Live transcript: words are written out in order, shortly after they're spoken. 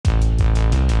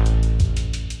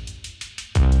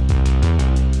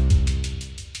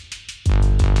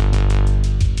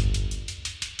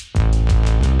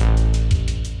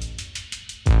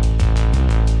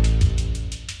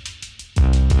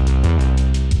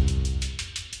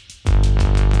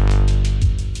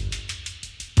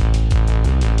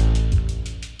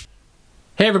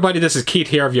Hey everybody, this is Keith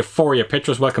here of Euphoria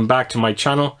Pictures. Welcome back to my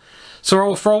channel.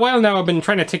 So for a while now I've been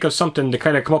trying to think of something to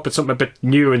kind of come up with something a bit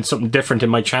new and something different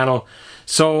in my channel.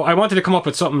 So I wanted to come up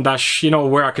with something that, you know,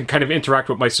 where I could kind of interact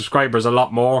with my subscribers a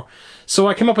lot more. So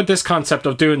I came up with this concept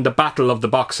of doing the battle of the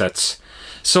box sets.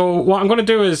 So what I'm going to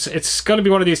do is, it's going to be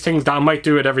one of these things that I might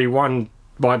do it every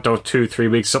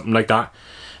 2-3 weeks, something like that.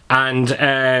 And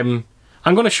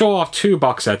I'm going to show off 2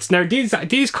 box sets. Now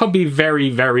these could be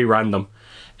very, very random.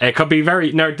 It could be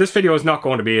very... Now, this video is not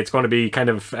going to be... It's going to be kind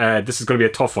of... this is going to be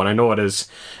a tough one. I know it is.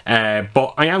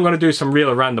 But I am going to do some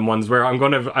real random ones where I'm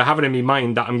going to... I have it in my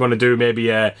mind that I'm going to do maybe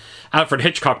a Alfred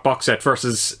Hitchcock box set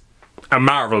versus a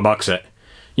Marvel box set.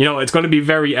 You know, it's going to be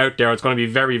very out there. It's going to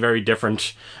be very, very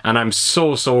different. And I'm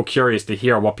so curious to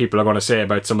hear what people are going to say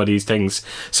about some of these things.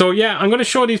 So, yeah, I'm going to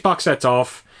show these box sets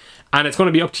off. And it's going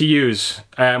to be up to yous,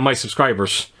 my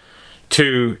subscribers,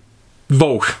 to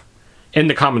vote in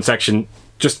the comment section.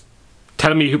 Just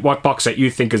tell me what box set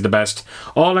you think is the best.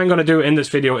 All I'm going to do in this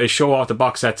video is show off the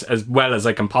box sets as well as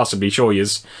I can possibly show you.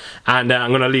 And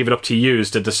I'm going to leave it up to you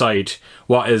to decide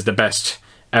what is the best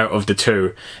out of the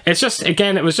 2. It's just,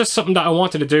 again, it was just something that I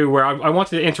wanted to do where I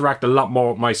wanted to interact a lot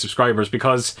more with my subscribers,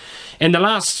 because in the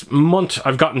last month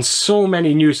I've gotten so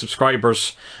many new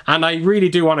subscribers and I really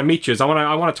do want to meet you.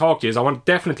 I want to talk to you.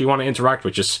 Definitely want to interact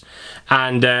with you.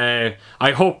 And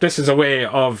I hope this is a way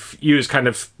of you kind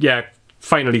of, yeah,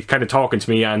 finally kind of talking to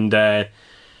me,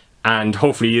 and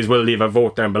hopefully you will leave a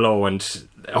vote down below, and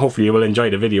hopefully you will enjoy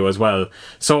the video as well.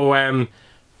 So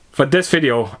for this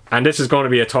video, and this is going to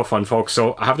be a tough one, folks,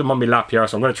 so I have them on my lap here,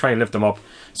 so I'm going to try and lift them up.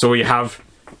 So we have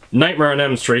Nightmare on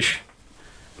Elm Street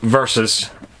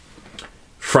versus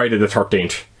Friday the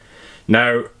 13th.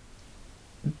 Now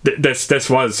this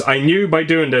was, I knew by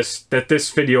doing this that this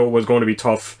video was going to be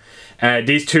tough.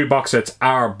 These 2 box sets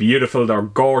are beautiful, they're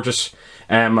gorgeous.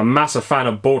 I'm a massive fan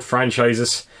of both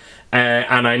franchises,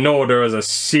 and I know there is a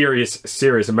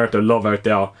serious amount of love out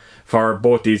there for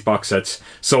both these box sets.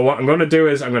 So what I'm going to do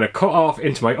is I'm going to cut off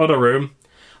into my other room.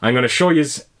 I'm going to show you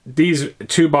these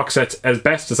 2 box sets as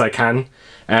best as I can,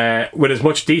 with as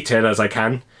much detail as I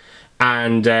can,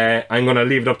 and I'm going to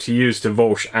leave it up to you to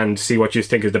vote and see what you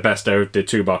think is the best out of the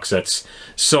 2 box sets.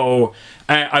 So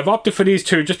I've opted for these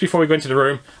 2, just before we go into the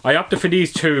room, I opted for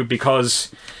these 2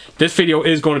 because this video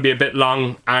is going to be a bit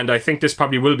long, and I think this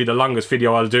probably will be the longest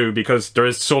video I'll do because there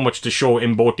is so much to show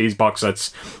in both these box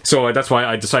sets. So that's why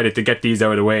I decided to get these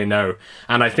out of the way now.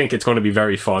 And I think it's going to be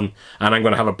very fun, and I'm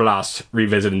going to have a blast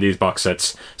revisiting these box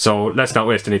sets. So let's not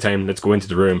waste any time. Let's go into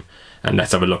the room and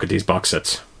let's have a look at these box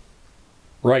sets.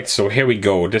 Right, so here we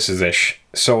go. This is it.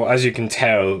 So as you can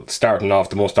tell, starting off,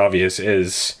 the most obvious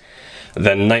is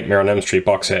the Nightmare on Elm Street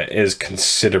box set is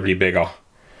considerably bigger.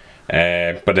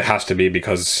 But it has to be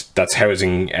because that's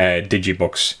housing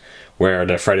digibooks, where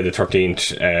the Friday the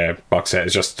 13th box set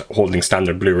is just holding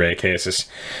standard Blu-ray cases.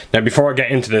 Now, before I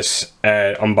get into this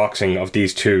unboxing of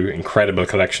these 2 incredible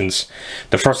collections,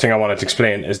 the first thing I wanted to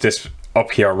explain is this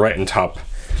up here right on top,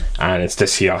 and it's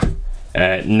this here,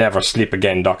 Never Sleep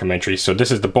Again documentary. So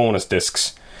this is the bonus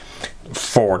discs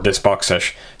for this box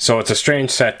set. So it's a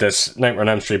strange set, this Nightmare on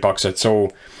Elm Street box set.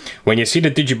 So when you see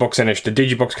the digibooks in it, the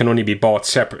digibooks can only be bought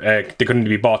separate, they can only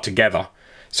be bought together,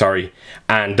 sorry,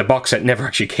 and the box set never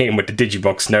actually came with the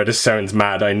digibooks. Now this sounds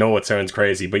mad, I know it sounds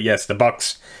crazy, but yes, the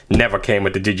box never came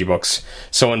with the digibooks.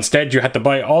 So instead you had to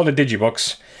buy all the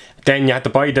digibooks, then you had to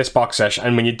buy this box set,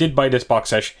 and when you did buy this box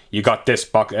set, you got this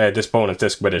bonus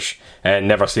disc with it,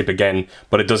 Never Sleep Again,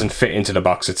 but it doesn't fit into the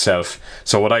box itself.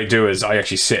 So what I do is I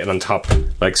actually sit it on top,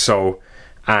 like so,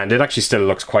 and it actually still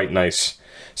looks quite nice.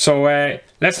 So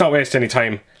let's not waste any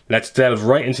time. Let's delve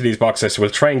right into these box sets.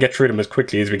 We'll try and get through them as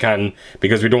quickly as we can,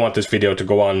 because we don't want this video to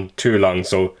go on too long,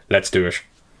 so let's do it.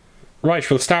 Right,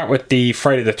 we'll start with the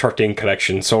Friday the 13th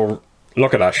collection. So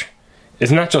look at that.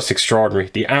 Isn't that just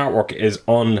extraordinary? The artwork is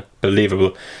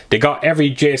unbelievable. They got every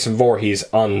Jason Voorhees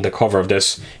on the cover of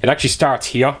this. It actually starts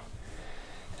here.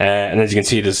 And as you can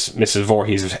see, there's Mrs.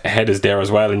 Voorhees' head is there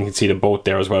as well. And you can see the boat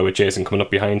there as well with Jason coming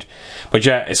up behind. But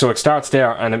yeah, so it starts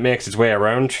there and it makes its way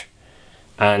around.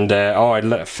 And oh,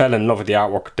 I fell in love with the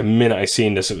artwork the minute I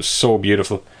seen this. It was so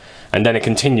beautiful. And then it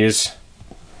continues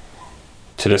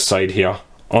to this side here.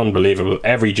 Unbelievable.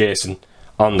 Every Jason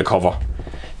on the cover.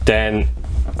 Then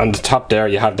on the top there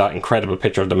you have that incredible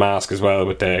picture of the mask as well,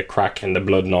 with the crack and the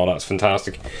blood and all. That's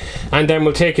fantastic. And then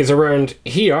we'll take us around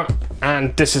here,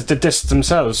 and this is the discs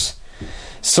themselves.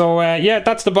 So yeah,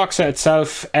 that's the box set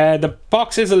itself. The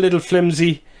box is a little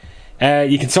flimsy.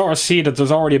 You can sort of see that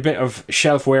there's already a bit of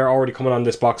shelf wear already coming on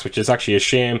this box, which is actually a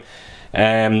shame.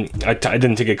 I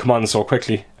didn't think it'd come on so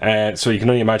quickly, so you can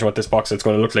only imagine what this box set's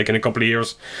going to look like in a couple of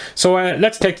years. So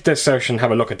let's take the discs out and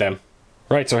have a look at them.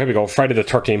 Right, so here we go, Friday the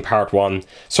 13th Part 1.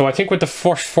 So I think with the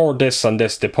first 4 discs on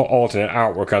this, they put alternate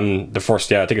artwork on the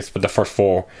first, I think it's with the first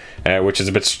 4, which is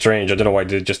a bit strange. I don't know why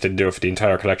they just didn't do it for the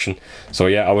entire collection. So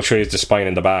yeah, I will show you the spine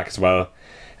in the back as well.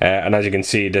 And as you can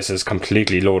see, this is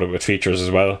completely loaded with features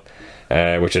as well,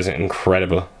 which is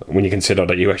incredible when you consider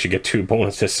that you actually get 2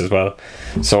 bonus discs as well.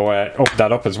 So open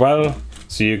that up as well.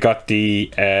 So you've got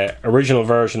the original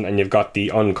version and you've got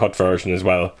the uncut version as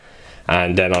well.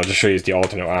 And then I'll just show you the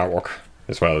alternate artwork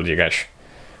as well, you get,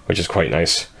 which is quite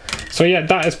nice. So yeah,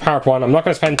 that is part 1. I'm not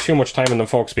going to spend too much time on them,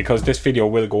 folks, because this video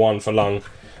will go on for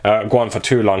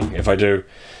too long if I do.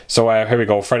 So here we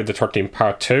go, Friday the 13th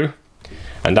Part 2,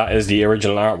 and that is the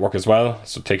original artwork as well.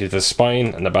 So take you to the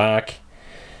spine and the back.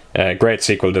 Great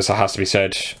sequel, this has to be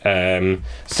said.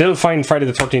 Still find Friday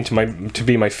the 13th to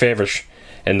be my favourite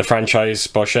in the franchise,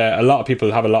 but a lot of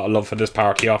people have a lot of love for this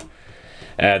part here.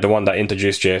 The one that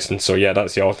introduced Jason. So yeah,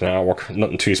 that's the alternate artwork.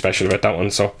 Nothing too special about that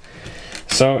one. So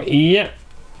yeah,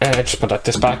 just put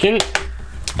this back in,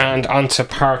 and onto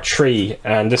part 3.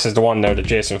 And this is the one now that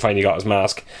Jason finally got his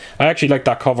mask. I actually like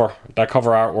that cover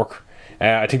artwork.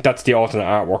 I think that's the alternate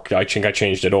artwork. I think I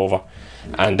changed it over.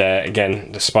 And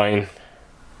again, the spine,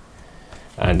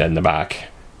 and then the back.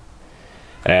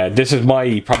 This is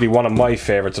probably one of my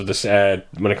favorites of this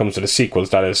when it comes to the sequels.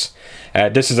 That is,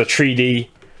 this is a 3D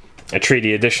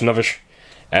edition of it.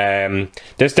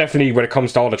 This definitely, when it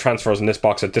comes to all the transfers in this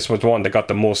box set, this was the one that got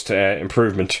the most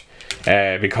improvement,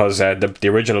 because the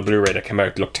original Blu-ray that came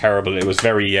out looked terrible. It was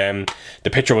very the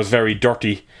picture was very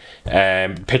dirty,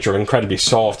 picture incredibly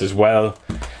soft as well,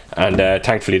 and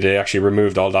thankfully they actually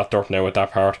removed all that dirt now with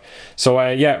that part. So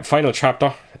yeah, final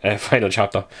chapter,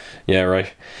 yeah,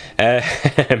 right.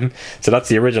 So that's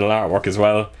the original artwork as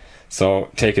well. So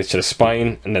take it to the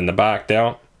spine and then the back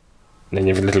there. And then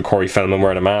you have a little Corey Feldman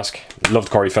wearing a mask. Loved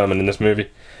Corey Feldman in this movie.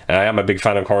 I am a big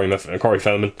fan of Corey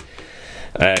Feldman,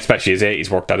 especially his 80s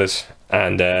work, that is.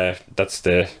 And that's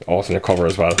the alternate cover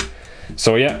as well.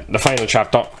 So yeah, the final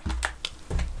chapter.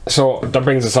 So that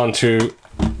brings us on to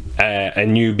A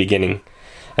New Beginning.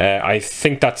 I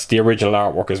think that's the original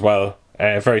artwork as well.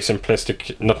 Very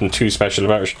simplistic, nothing too special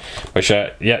about it. But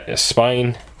yeah, a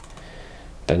spine.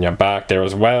 Then your back there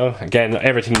as well. Again,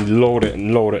 everything loaded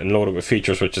with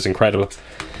features, which is incredible.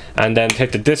 And then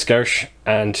take the disc out,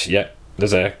 and yeah,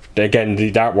 there's again,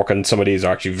 the artwork on some of these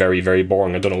are actually very, very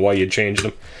boring. I don't know why you changed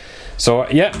them. So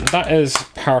yeah, that is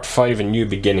part 5, A New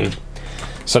Beginning.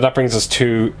 So that brings us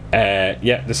to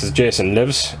yeah, this is Jason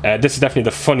Lives. This is definitely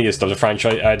the funniest of the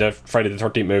franchise, the Friday the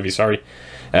 13th movie, sorry.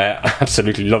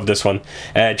 Absolutely love this one.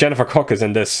 Jennifer Cook is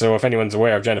in this, so if anyone's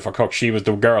aware of Jennifer Cook, she was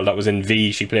the girl that was in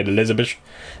V. She played Elizabeth.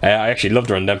 I actually loved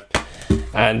her in them.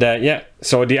 And yeah,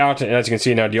 so the art, as you can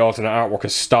see now, the alternate artwork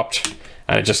is stopped,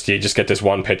 and you just get this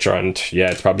one picture, and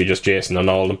yeah, it's probably just Jason on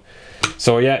all of them.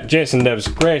 So yeah, Jason Lives,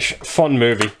 great fun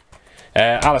movie.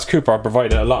 Alice Cooper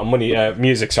provided a lot of money,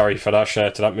 music, sorry, for that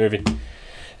to that movie.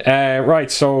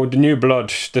 Right, so The New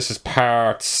Blood, this is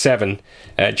part 7.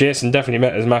 Jason definitely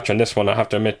met his match on this one, I have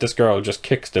to admit. This girl just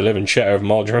kicks the living shit out of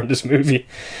him all during this movie,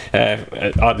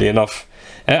 oddly enough.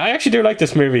 I actually do like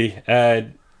this movie.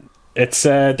 It's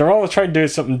they're always trying to do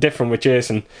something different with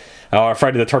Jason, or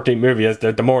Friday the 13th movie, as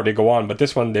the more they go on, but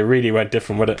this one they really went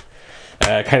different with it.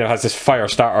 Kind of has this fire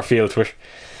starter feel to it.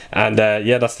 And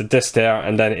yeah, that's the disc there,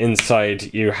 and then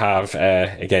inside you have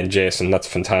again Jason. That's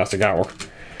fantastic artwork.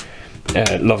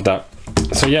 Love that.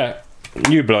 So yeah,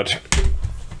 New Blood.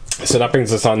 So that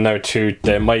brings us on now to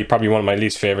probably one of my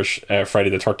least favourite Friday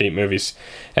the 13th movies,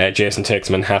 Jason Takes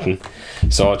Manhattan.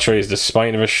 So I'll show you the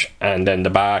spine of it, and then the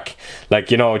back.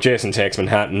 Like, you know, Jason Takes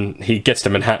Manhattan, he gets to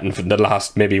Manhattan for the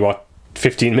last maybe, what,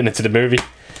 15 minutes of the movie.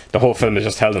 The whole film is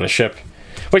just held on a ship,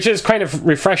 which is kind of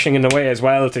refreshing in a way as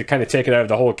well, to kind of take it out of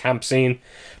the whole camp scene.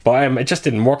 But it just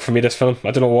didn't work for me, this film. I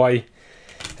don't know why.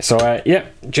 So yeah,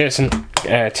 Jason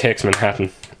Takes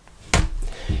Manhattan.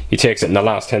 He takes it in the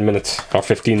last 10 minutes or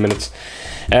 15 minutes.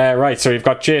 Right, so you've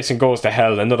got Jason Goes to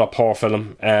Hell, another poor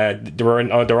film. They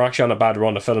were actually on a bad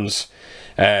run of films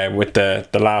with the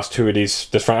last 2 of these.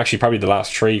 This actually probably the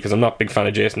last 3, because I'm not a big fan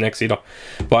of Jason X either.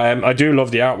 But I do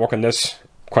love the artwork on this,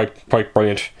 quite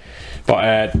brilliant.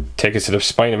 But take us to the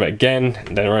spine of it again,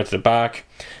 and then right to the back.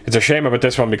 It's a shame about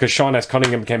this one because Sean S.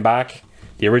 Cunningham came back,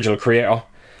 the original creator,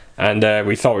 and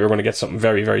we thought we were going to get something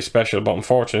very, very special, but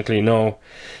unfortunately no.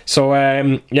 So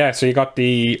yeah, so you got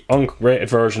the unrated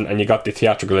version and you got the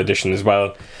theatrical edition as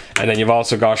well, and then you've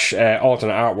also got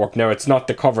alternate artwork. Now it's not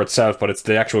the cover itself, but it's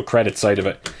the actual credit side of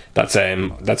it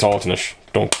that's alternate.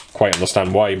 Don't quite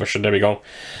understand why, but sure, there we go.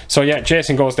 So yeah,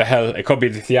 Jason Goes to Hell. It could be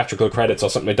the theatrical credits or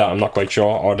something like that, I'm not quite sure,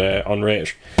 or the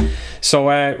unrated. So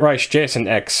right, Jason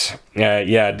X.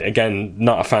 Yeah, again,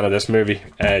 not a fan of this movie.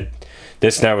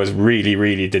 This now is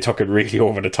really, they took it really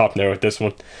over the top now with this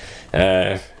one.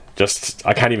 Just,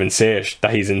 I can't even say it,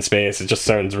 that he's in space. It just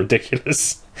sounds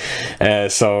ridiculous.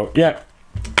 So yeah,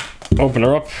 open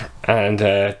her up, and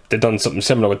they've done something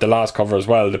similar with the last cover as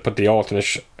well. They put the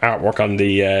alternate artwork on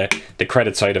the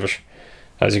credit side of it,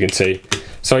 as you can see.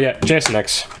 So yeah, Jason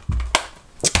X,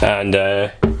 and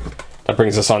that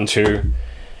brings us on to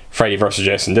Freddy vs.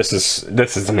 Jason. This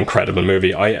is an incredible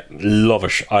movie. I love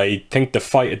it. I think the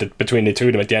fight between the two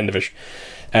of them at the end of it,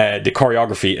 the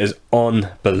choreography is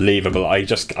unbelievable. I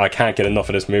can't get enough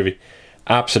of this movie.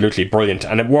 Absolutely brilliant,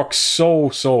 and it works so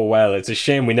well. It's a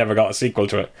shame we never got a sequel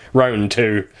to it, round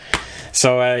 2.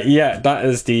 So yeah, that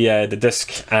is the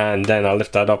disc, and then I'll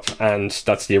lift that up, and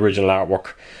that's the original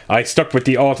artwork. I stuck with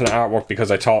the alternate artwork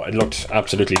because I thought it looked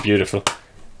absolutely beautiful.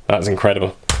 That's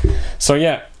incredible. So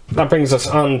yeah, that brings us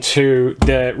on to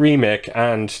the remake,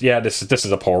 and yeah, this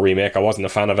is a poor remake. I wasn't a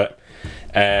fan of it.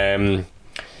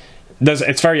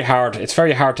 It's very hard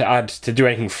to do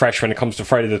anything fresh when it comes to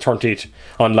Friday the 13th,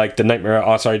 unlike the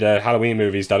the Halloween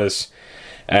movies, that is.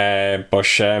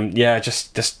 But yeah,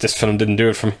 just this film didn't do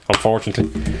it for me, unfortunately.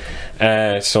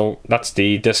 So that's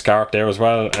the disc art there as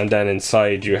well, and then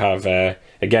inside you have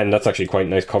again, that's actually quite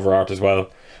nice cover art as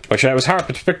well. But it was hard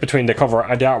to pick between the cover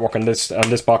and the artwork on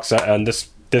this box set and this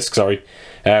disc, sorry.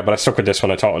 But I stuck with this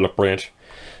one. I thought it looked brilliant.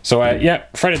 So yeah,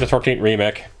 Friday the 13th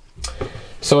remake.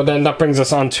 So then that brings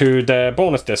us on to the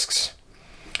bonus discs,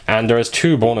 and there is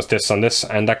 2 bonus discs on this,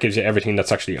 and that gives you everything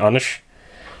that's actually on it,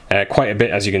 quite a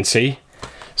bit, as you can see.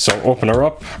 So open her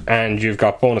up, and you've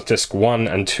got bonus disc 1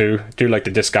 and 2. Do like the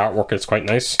disc artwork, it's quite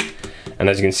nice, and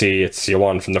as you can see, it's your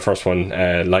one from the first one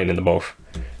lying in the boat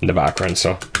in the background.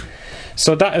 So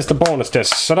that is the bonus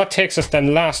disc. So that takes us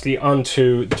then lastly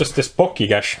onto just this book you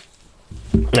get.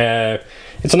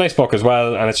 It's a nice book as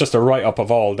well, and it's just a write-up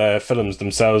of all the films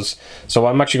themselves. So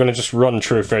I'm actually going to just run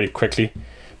through fairly quickly.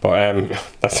 But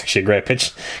that's actually a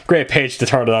great page to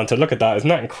turn it on to. Look at that, isn't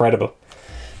that incredible?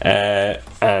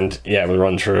 And yeah, we'll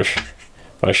run through it.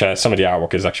 But some of the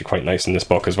artwork is actually quite nice in this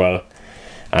book as well.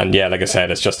 And yeah, like I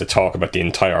said, it's just a talk about the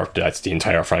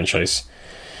entire franchise.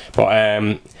 But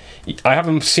I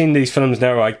haven't seen these films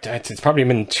now. It's probably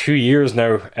been 2 years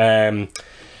now.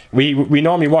 We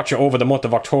normally watch it over the month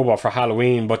of October for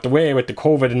Halloween, but the way with the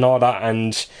COVID and all that,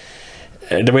 and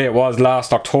the way it was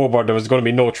last October, there was going to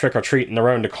be no trick-or-treating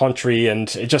around the country,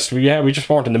 and we just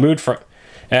weren't in the mood for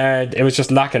it. It was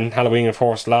just lacking Halloween, of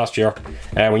course, last year,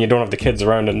 when you don't have the kids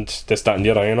around and this, that and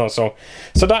the other, you know. So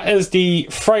that is the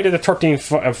Friday the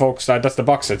 13th, folks. That's the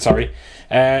box set, sorry.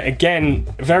 Again,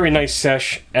 very nice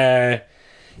set.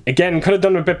 Again, could have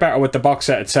done a bit better with the box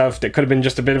set itself. It could have been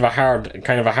just a bit of a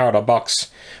harder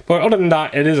box. But other than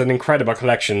that, it is an incredible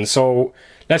collection. So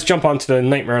let's jump onto the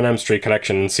Nightmare on Elm Street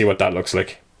collection and see what that looks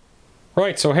like.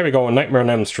 Right, so here we go, Nightmare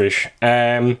on Elm Street.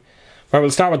 Well,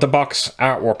 we'll start with the box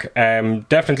artwork.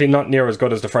 Definitely not near as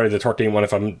good as the Friday the 13th one,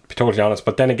 if I'm totally honest.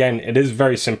 But then again, it is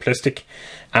very simplistic,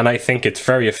 and I think it's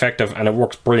very effective, and it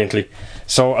works brilliantly.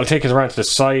 So I'll take it around to the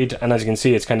side, and as you can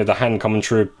see, it's kind of the hand coming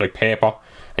through like paper,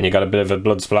 and you got a bit of a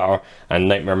blood splatter and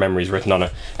Nightmare Memories written on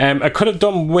it. I could have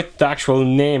done with the actual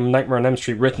name Nightmare on Elm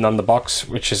Street written on the box,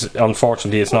 which is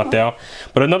unfortunately it's not there.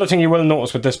 But another thing you will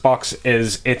notice with this box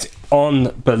is it's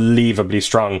unbelievably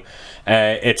strong.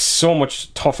 It's so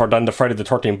much tougher than the Friday the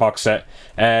 13th box set.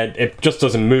 It just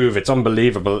doesn't move. It's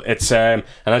unbelievable. It's and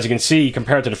as you can see,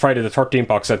 compared to the Friday the 13th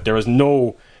box set, there is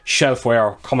no shelf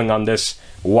wear coming on this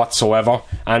whatsoever,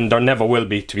 and there never will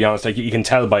be, to be honest. Like, you can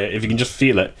tell by it. If you can just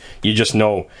feel it, you just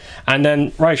know. And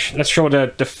then right, let's show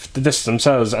the discs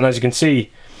themselves, and as you can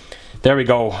see, there we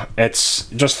go. It's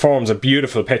just forms a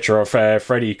beautiful picture of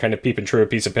Freddy kind of peeping through a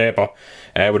piece of paper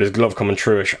with his glove coming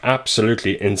through it.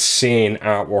 Absolutely insane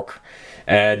artwork.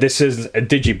 This is a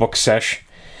digibook set,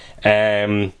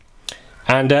 and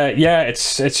yeah,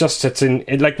 it's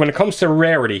like, when it comes to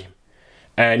rarity,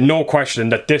 no question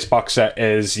that this box set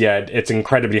is, yeah, it's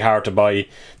incredibly hard to buy.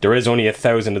 There is only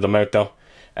 1,000 of them out there.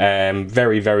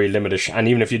 very, very limited, and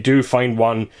even if you do find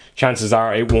one, chances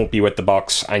are it won't be with the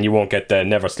box, and you won't get the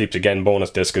Never Sleeps Again bonus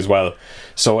disc as well.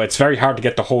 So it's very hard to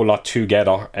get the whole lot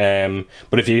together,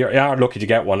 but if you are lucky to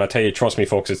get one, I tell you, trust me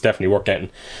folks, it's definitely worth getting.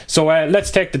 So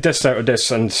let's take the discs out of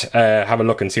this and have a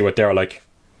look and see what they're like.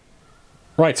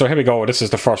 Right, so here we go. This is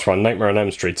the first one, Nightmare on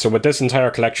Elm Street. So with this entire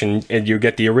collection, you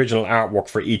get the original artwork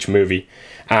for each movie.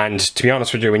 And to be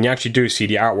honest with you, when you actually do see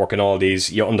the artwork in all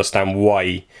these, you understand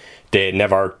why they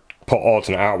never put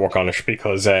alternate artwork on it,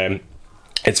 because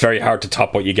it's very hard to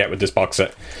top what you get with this box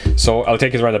set. So I'll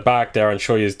take you around the back there and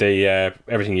show you the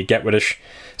everything you get with it.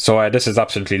 So this is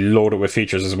absolutely loaded with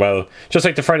features as well. Just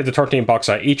like the Friday the 13th box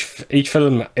set, each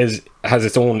film has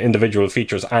its own individual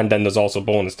features, and then there's also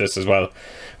bonus discs as well,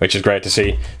 which is great to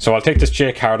see. So I'll take this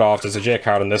J card off. There's a J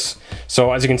card on this.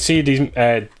 So as you can see, these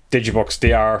digibooks,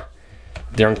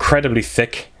 they're incredibly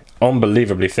thick,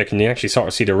 unbelievably thick, and you actually sort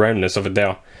of see the roundness of it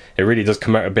there. It really does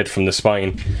come out a bit from the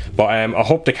spine. But I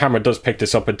hope the camera does pick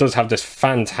this up. It does have this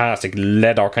fantastic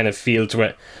leather kind of feel to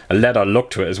it, a leather look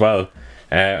to it as well.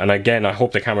 And again, I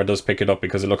hope the camera does pick it up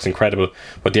because it looks incredible.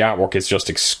 But the artwork is just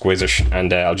exquisite,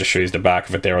 and I'll just show you the back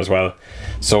of it there as well.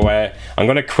 So I'm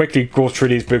going to quickly go through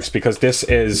these books because this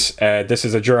is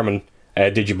a German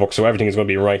digibook, so everything is going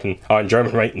to be in writing. Oh, in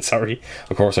German writing, sorry.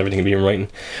 Of course, everything will be in writing.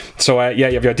 So yeah,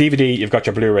 you have your DVD, you've got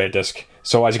your Blu-ray disc.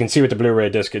 So as you can see with the Blu-ray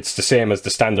disc, it's the same as the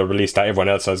standard release that everyone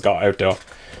else has got out there.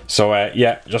 So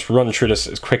yeah, just run through this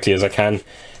as quickly as I can.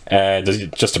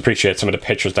 Just appreciate some of the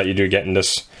pictures that you do get in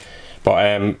this.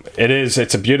 But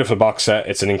it's a beautiful box set.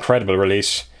 It's an incredible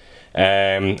release,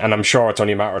 and I'm sure it's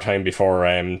only a matter of time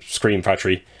before Scream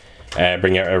Factory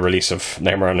bring out a release of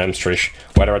Nightmare on Elm Street.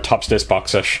 Whether it tops this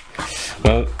box set,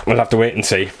 well, we'll have to wait and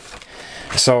see.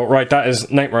 So right, that is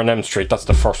Nightmare on Elm Street. That's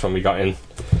the first one we got in.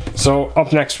 So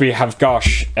up next we have got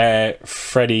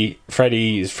Freddy's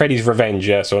Revenge.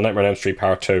 Yeah, so Nightmare on Elm Street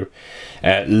Part 2.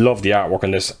 Love the artwork on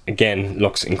this. Again,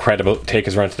 looks incredible. Take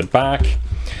us around to the back.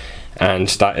 And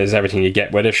that is everything you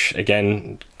get with it.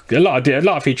 Again, a lot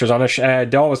of features on it.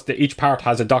 Each part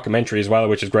has a documentary as well,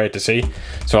 which is great to see.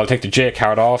 So I'll take the J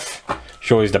card off,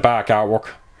 show you the back artwork,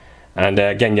 and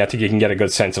again, yeah, I think you can get a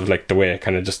good sense of like the way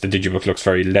kind of just the digibook looks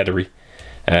very leathery,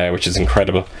 which is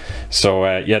incredible.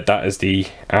 So yeah, that is the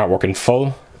artwork in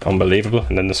full, unbelievable,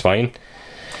 and then the spine.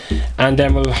 And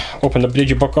then we'll open the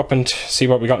digibook up and see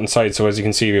what we got inside. So as you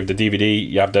can see, we have the DVD,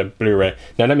 you have the Blu-ray.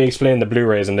 Now let me explain the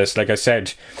Blu-rays in this. Like I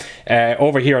said,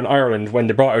 over here in Ireland, when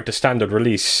they brought out the standard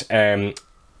release,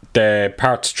 the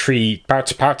parts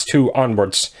 2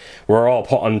 onwards were all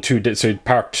put on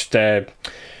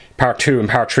part 2 and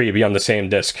part 3 be on the same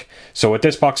disc. So with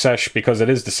this box set, because it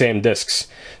is the same discs,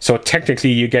 so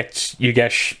technically you get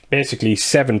basically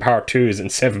 7 part 2s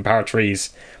and 7 part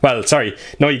 3s. Well, sorry,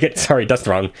 no, that's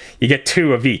wrong. You get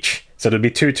 2 of each. So there'll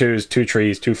be 2 2s, 2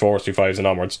 3s, 2 4s, 2 5s and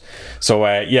onwards. So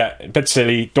yeah, a bit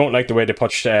silly. Don't like the way they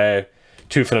put 2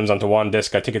 films onto one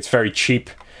disc. I think it's very cheap.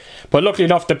 But luckily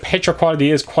enough, the picture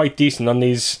quality is quite decent on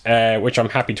these, which I'm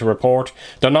happy to report.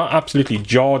 They're not absolutely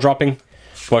jaw-dropping,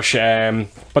 but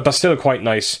they're still quite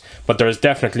nice. But there is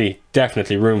definitely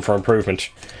room for improvement,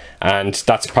 and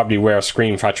that's probably where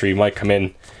Scream Factory might come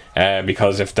in,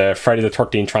 because if the Friday the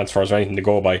 13th transfers are anything to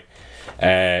go by,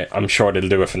 I'm sure they'll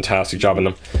do a fantastic job in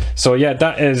them. So yeah,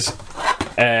 that is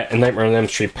A Nightmare on Elm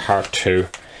Street Part 2.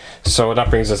 So that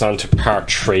brings us on to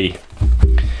Part 3,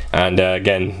 and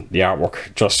again, the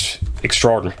artwork just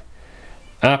extraordinary,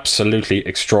 absolutely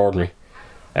extraordinary.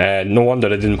 No wonder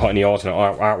they didn't put any alternate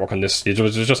artwork on this.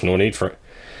 There's just no need for it.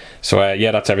 So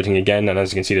yeah, that's everything again, and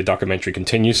as you can see, the documentary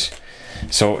continues.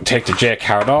 So take the J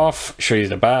card off, show you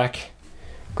the back.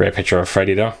 Great picture of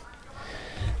Freddy there.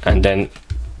 And then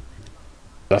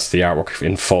that's the artwork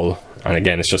in full, and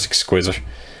again, it's just exquisite.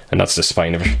 And that's the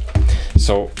spine of it.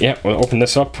 So yeah, we'll open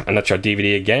this up, and that's your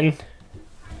DVD again.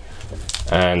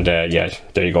 And yeah,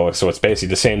 there you go. So it's basically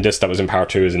the same disc that was in Part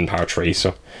 2 as in Part 3.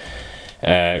 So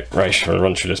right, we'll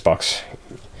run through this box.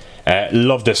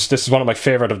 Love this. This is one of my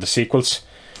favourite of the sequels.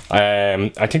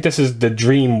 I think this is the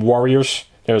Dream Warriors.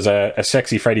 There's a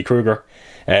sexy Freddy Krueger,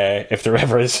 if there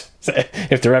ever is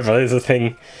a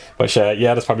thing. But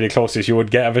yeah, that's probably the closest you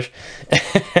would get of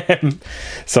it.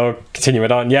 So continue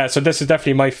it on. Yeah, so this is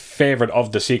definitely my favourite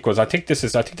of the sequels. I think this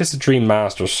is Dream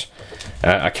Masters.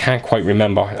 I can't quite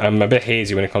remember. I'm a bit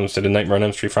hazy when it comes to the Nightmare on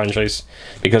Elm Street franchise,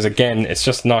 because again, it's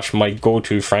just not my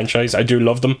go-to franchise. I do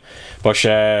love them, but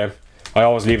I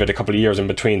always leave it a couple of years in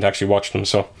between to actually watch them.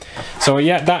 So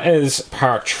yeah, that is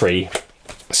Part 3.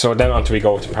 So then on to we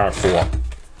go to Part 4.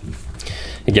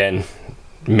 Again,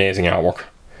 amazing artwork.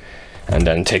 And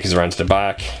then take us around to the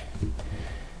back,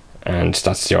 and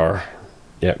that's your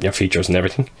features and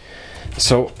everything.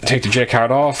 So take the J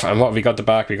card off, and what have we got at the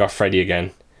back? We got Freddy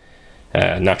again,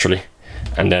 naturally.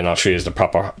 And then I'll show you the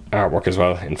proper artwork as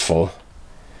well in full.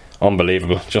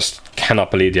 Unbelievable. Just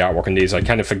cannot believe the artwork in these. I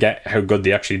kind of forget how good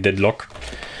they actually did look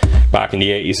back in the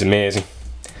 80s. Amazing.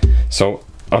 So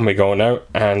on we go now,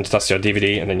 and that's your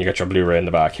DVD, and then you got your Blu-ray in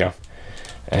the back here.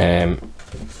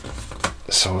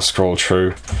 So scroll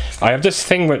through. I have this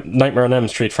thing with Nightmare on Elm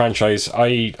Street franchise.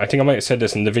 I think I might have said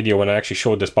this in the video when I actually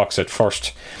showed this box set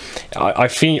first. I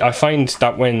find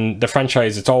that when the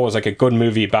franchise, it's always like a good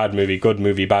movie, bad movie, good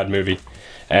movie, bad movie.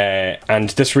 And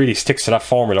this really sticks to that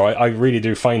formula. I really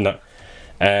do find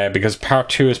that. Because part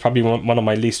 2 is probably one of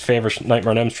my least favourite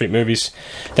Nightmare on Elm Street movies.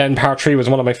 Then part 3 was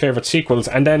one of my favourite sequels.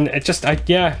 And then it just,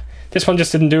 yeah, this one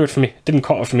just didn't do it for me. It didn't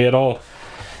cut it for me at all.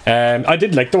 I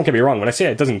did, like, don't get me wrong, when I say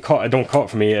it don't cut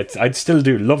for me, I still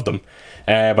do love them,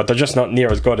 but they're just not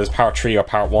near as good as part 3 or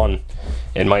part 1,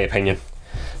 in my opinion.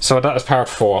 So that is part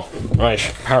 4.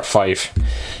 Right, part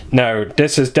 5. Now,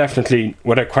 this is definitely,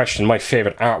 without question, my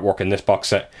favourite artwork in this box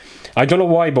set. I don't know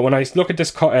why, but when I look at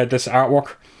this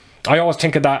artwork, I always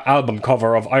think of that album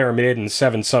cover of Iron Maiden's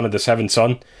Seventh Son of the Seventh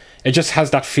Son. It just has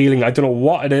that feeling. I don't know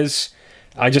what it is.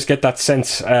 I just get that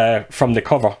sense from the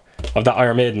cover of that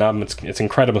Iron Maiden album. It's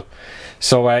incredible.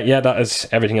 So yeah, that is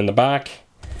everything in the back.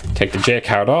 Take the J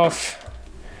card off.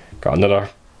 Got another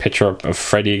picture of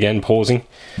Freddy again posing.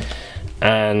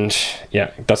 And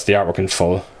yeah, that's the artwork in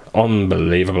full.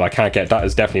 Unbelievable. I can't get that.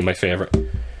 Is definitely my favourite.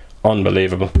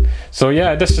 Unbelievable. So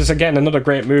yeah, this is again another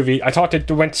great movie. I thought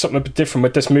it went something a bit different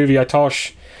with this movie. I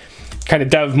thought kind of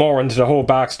delved more into the whole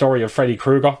backstory of Freddy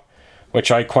Krueger,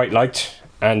 which I quite liked.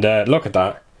 And look at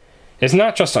that. It's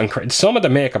not just some of the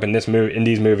makeup in these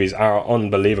movies are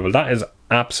unbelievable. That is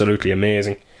absolutely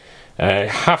amazing. I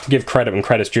have to give credit when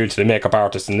credit's due to the makeup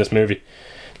artist in this movie.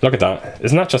 Look at that.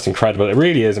 It's not just incredible, it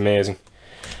really is amazing.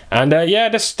 And yeah,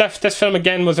 this film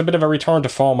again was a bit of a return to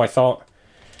form, I thought.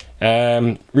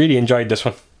 Really enjoyed this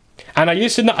one. And I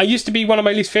used to be one of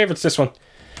my least favourites, this one.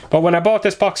 But when I bought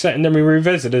this box set and then we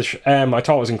revisited it, I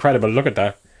thought it was incredible. Look at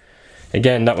that.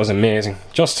 Again, that was amazing.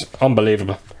 Just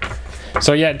unbelievable.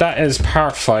 So yeah, that is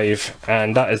part 5,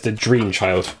 and that is the Dream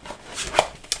Child.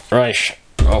 Right,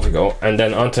 off we go. And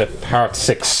then on to part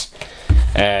 6,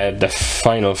 the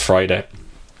Final Friday.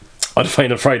 On the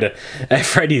Final Friday,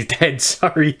 Freddy's Dead,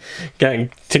 sorry.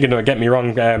 Get me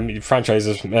wrong,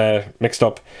 franchises mixed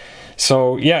up.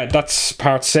 So yeah, that's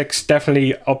part 6,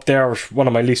 definitely up there, one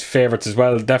of my least favourites as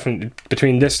well. Definitely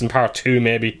between this and part 2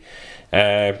 maybe.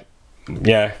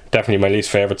 Yeah, definitely my least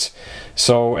favourites.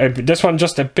 So this one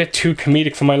just a bit too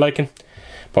comedic for my liking.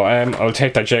 But I'll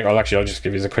take that J. I'll just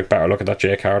give you a quick better look at that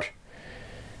J card.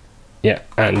 Yeah,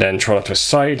 and then throw it to a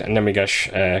side, and then we get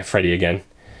Freddy again.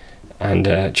 And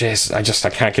jeez, I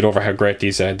can't get over how great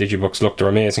these digibooks look. They're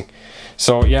amazing.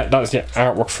 So yeah, that's the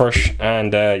artwork first,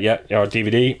 and yeah, your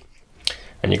DVD,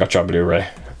 and you got your Blu-ray.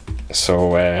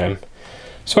 So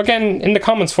so again, in the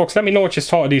comments, folks, let me know what you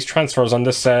thought of these transfers on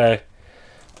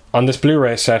this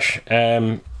Blu-ray set,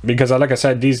 because like I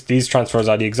said, these transfers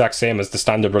are the exact same as the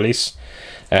standard release,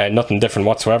 nothing different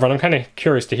whatsoever, and I'm kind of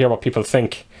curious to hear what people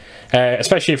think,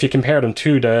 especially if you compare them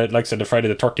to the likes of the Friday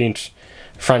the 13th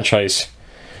franchise.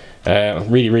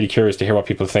 Really curious to hear what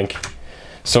people think.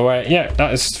 So yeah,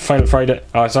 that is Final Friday.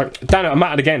 Oh, sorry, damn it, I'm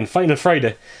at it again. Final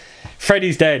Friday,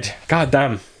 Freddy's Dead. God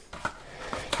damn,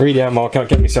 really am. I'll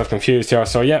get myself confused here.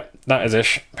 So yeah, that is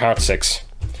it, part 6.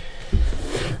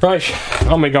 Right,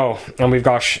 on we go, and we've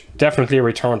got definitely a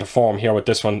return to form here with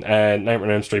this one, Nightmare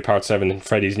on Elm Street Part 7,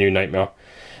 Freddy's New Nightmare.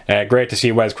 Great to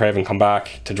see Wes Craven come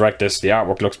back to direct this. The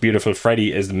artwork looks beautiful.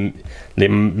 Freddy is the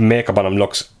makeup on him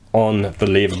looks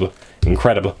unbelievable,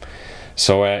 incredible.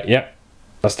 So yeah,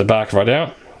 that's the back right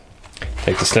there.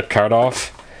 Take the slip card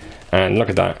off, and look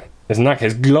at that. Isn't that,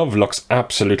 his glove looks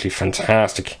absolutely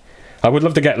fantastic. I would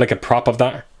love to get like a prop of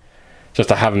that, just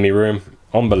to have in my room.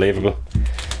 Unbelievable.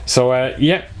 So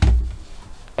yeah,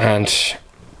 and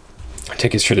I'll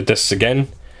take you through the discs again.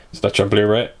 So that's your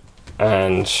Blu-ray,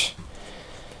 and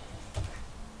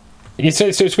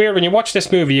it's weird when you watch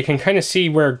this movie. You can kind of see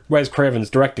where Wes Craven's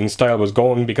directing style was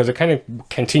going, because it kind of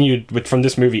continued from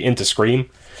this movie into Scream,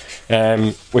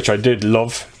 which I did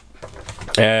love.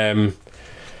 He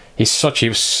was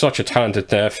such a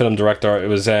talented film director. It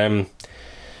was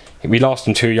we lost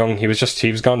him too young. He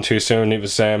was gone too soon. It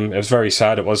was very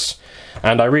sad, it was.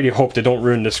 And I really hope they don't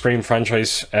ruin the Scream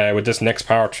franchise with this next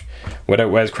part without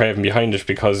Wes Craven behind it,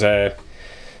 because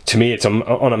to me it's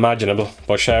unimaginable.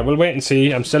 But we'll wait and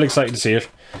see. I'm still excited to see it.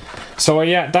 So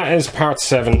yeah, that is part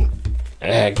 7.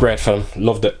 Great film,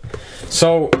 loved it.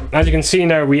 So as you can see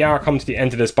now, we are coming to the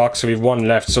end of this box, so we have one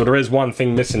left. So there is one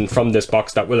thing missing from this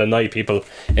box that will annoy people,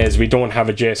 is we don't have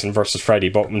a Jason versus Freddy,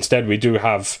 but instead we do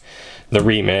have the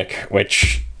remake,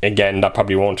 which again, that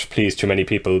probably won't please too many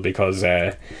people because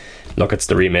look, it's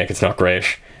the remake, it's not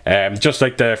great. Just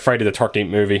like the Friday the 13th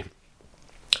movie,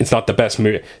 it's not the best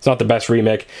movie, it's not the best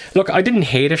remake. Look, I didn't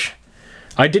hate it.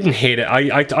 I didn't hate it.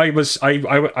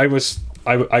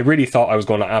 I really thought I was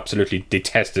going to absolutely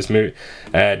detest this movie,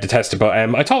 detest it, but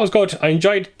I thought it was good. I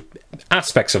enjoyed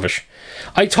aspects of it.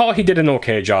 I thought he did an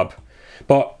okay job,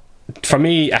 but for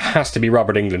me, it has to be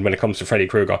Robert Englund when it comes to Freddy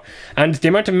Krueger, and the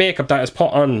amount of makeup that is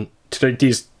put on to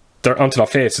onto their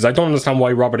faces. I don't understand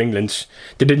why Robert Englund,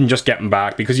 they didn't just get him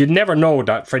back, because you'd never know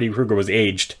that Freddy Krueger was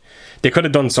aged. They could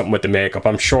have done something with the makeup.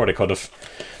 I'm sure they could have,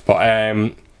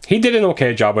 but he did an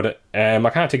okay job with it. I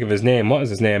can't think of his name. What is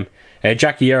his name?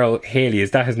 Jackie Earl Haley, is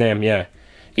that his name? Yeah.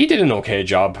 He did an okay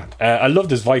job. I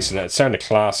loved his voice in it. It sounded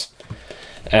class.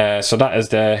 So that is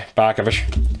the back of it.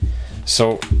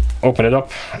 So open it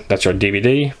up. That's your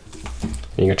DVD.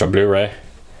 You got your Blu-ray.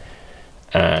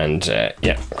 And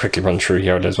yeah, quickly run through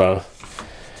here as well.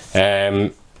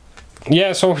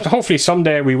 Yeah, so hopefully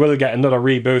someday we will get another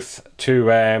reboot to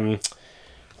A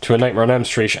Nightmare on Elm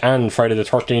Street and Friday the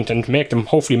 13th, and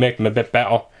hopefully make them a bit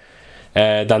better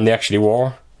than they actually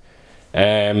were.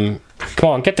 Come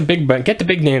on, get the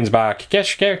big names back.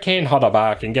 Get Kane Hodder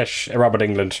back and get Robert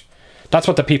Englund. That's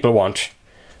what the people want.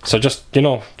 So just, you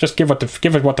know, just give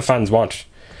it what the fans want.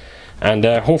 And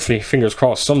hopefully, fingers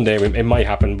crossed, someday it might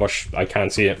happen, but I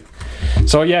can't see it.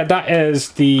 So yeah, that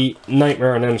is the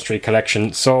Nightmare on Elm Street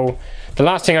collection. So the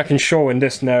last thing I can show in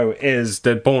this now is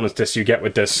the bonus disc you get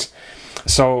with this.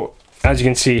 So as you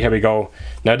can see, here we go.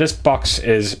 Now this box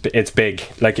it's big.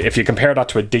 Like if you compare that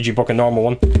to a digibook, a normal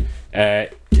one,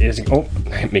 oh,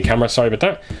 hit my camera, sorry about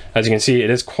that. As you can see,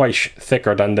 it is quite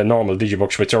thicker than the normal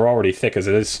digibooks, which are already thick as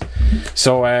it is.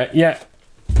 So yeah,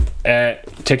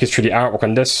 take us through the artwork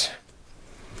on this.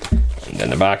 And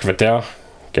then the back of it there.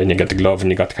 Again, you get the glove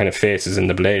and you got the kind of faces and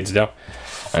the blades there.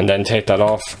 And then take that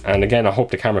off. And again, I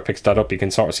hope the camera picks that up. You can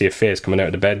sort of see a face coming out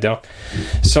of the bed there.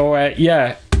 So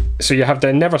yeah, so you have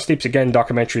the Never Sleeps Again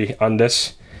documentary on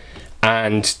this.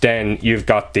 And then you've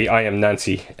got the I Am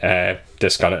Nancy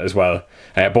disc on it as well.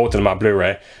 Both of them are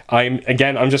Blu-ray. I'm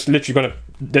just literally gonna,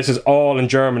 this is all in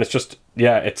German. It's just,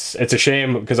 yeah, it's a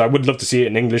shame because I would love to see it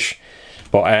in English.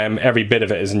 But every bit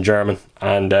of it is in German,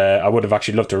 and I would have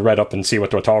actually loved to read up and see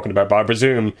what they were talking about, but I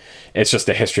presume it's just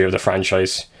the history of the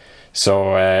franchise.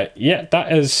 So yeah,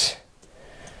 that is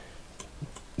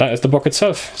the book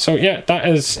itself. So yeah,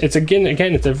 it's again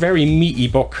it's a very meaty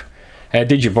book,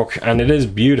 digibook, and it is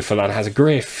beautiful and has a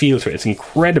great feel to it. It's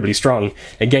incredibly strong.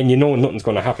 Again, you know nothing's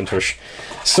going to happen to it.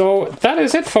 So that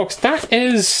is it, folks. That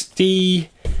is the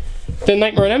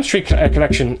Nightmare on Elm Street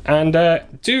collection, and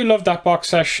do love that box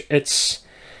set. It's,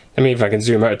 let me, if I can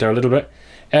zoom out there a little bit.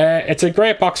 It's a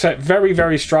great box set, very,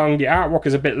 very strong. The artwork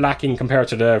is a bit lacking compared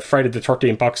to the Friday the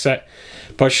 13th box set,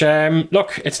 but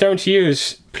look, it's down to you.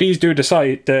 Please do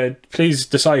decide. Please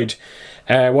decide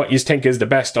what you think is the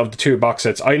best of the two box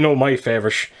sets. I know my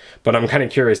favourite, but I'm kind of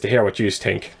curious to hear what you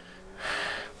think.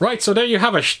 Right, so there you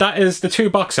have it. That is the two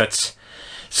box sets.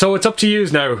 So it's up to you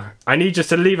now. I need you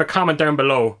to leave a comment down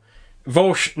below.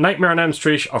 Vote Nightmare on Elm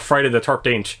Street or Friday the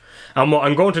 13th. And what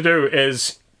I'm going to do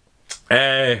is,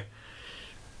 like,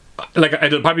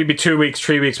 it'll probably be 2 weeks,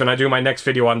 3 weeks when I do my next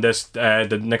video on this,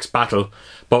 the next battle.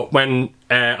 But when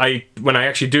I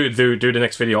actually do the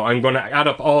next video, I'm going to add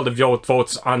up all the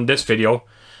votes on this video,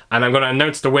 and I'm going to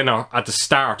announce the winner at the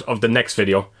start of the next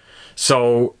video.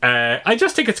 So I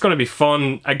just think it's going to be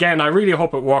fun. Again, I really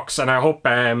hope it works, and I hope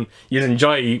you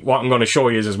enjoy what I'm going to show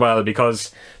you as well,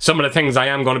 because some of the things I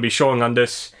am going to be showing on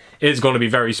this is going to be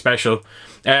very special.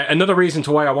 Another reason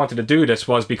to why I wanted to do this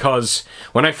was because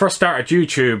when I first started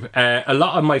YouTube, a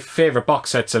lot of my favourite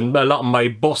box sets and a lot of my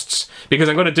busts, because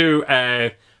I'm going to do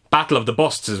Battle of the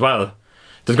Busts as well.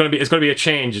 It's going to be a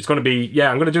change. It's going to be,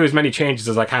 yeah, I'm going to do as many changes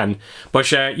as I can.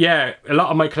 But yeah, a lot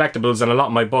of my collectibles and a lot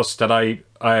of my busts that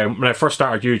when I first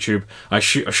started YouTube, I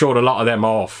showed a lot of them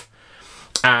off.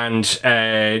 And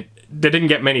they didn't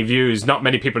get many views. Not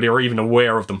many people are even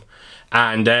aware of them.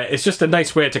 And it's just a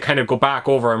nice way to kind of go back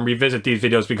over and revisit these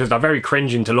videos, because they're very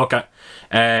cringing to look at.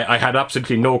 I had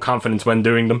absolutely no confidence when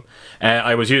doing them.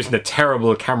 I was using a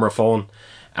terrible camera phone.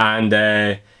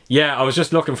 And yeah, I was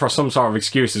just looking for some sort of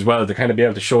excuse as well to kind of be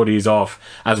able to show these off,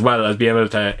 as well as be able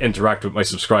to interact with my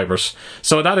subscribers.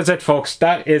 So that is it, folks.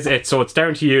 That is it. So it's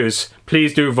down to you.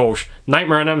 Please do vote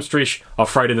Nightmare on Elm Street or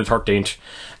Friday the 13th.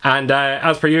 And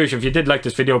as per usual, if you did like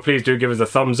this video, please do give us a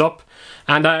thumbs up.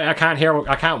 And I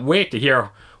can't wait to hear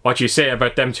what you say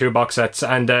about them two box sets.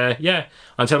 And yeah,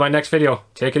 until my next video,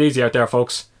 take it easy out there,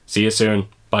 folks. See you soon.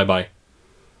 Bye bye.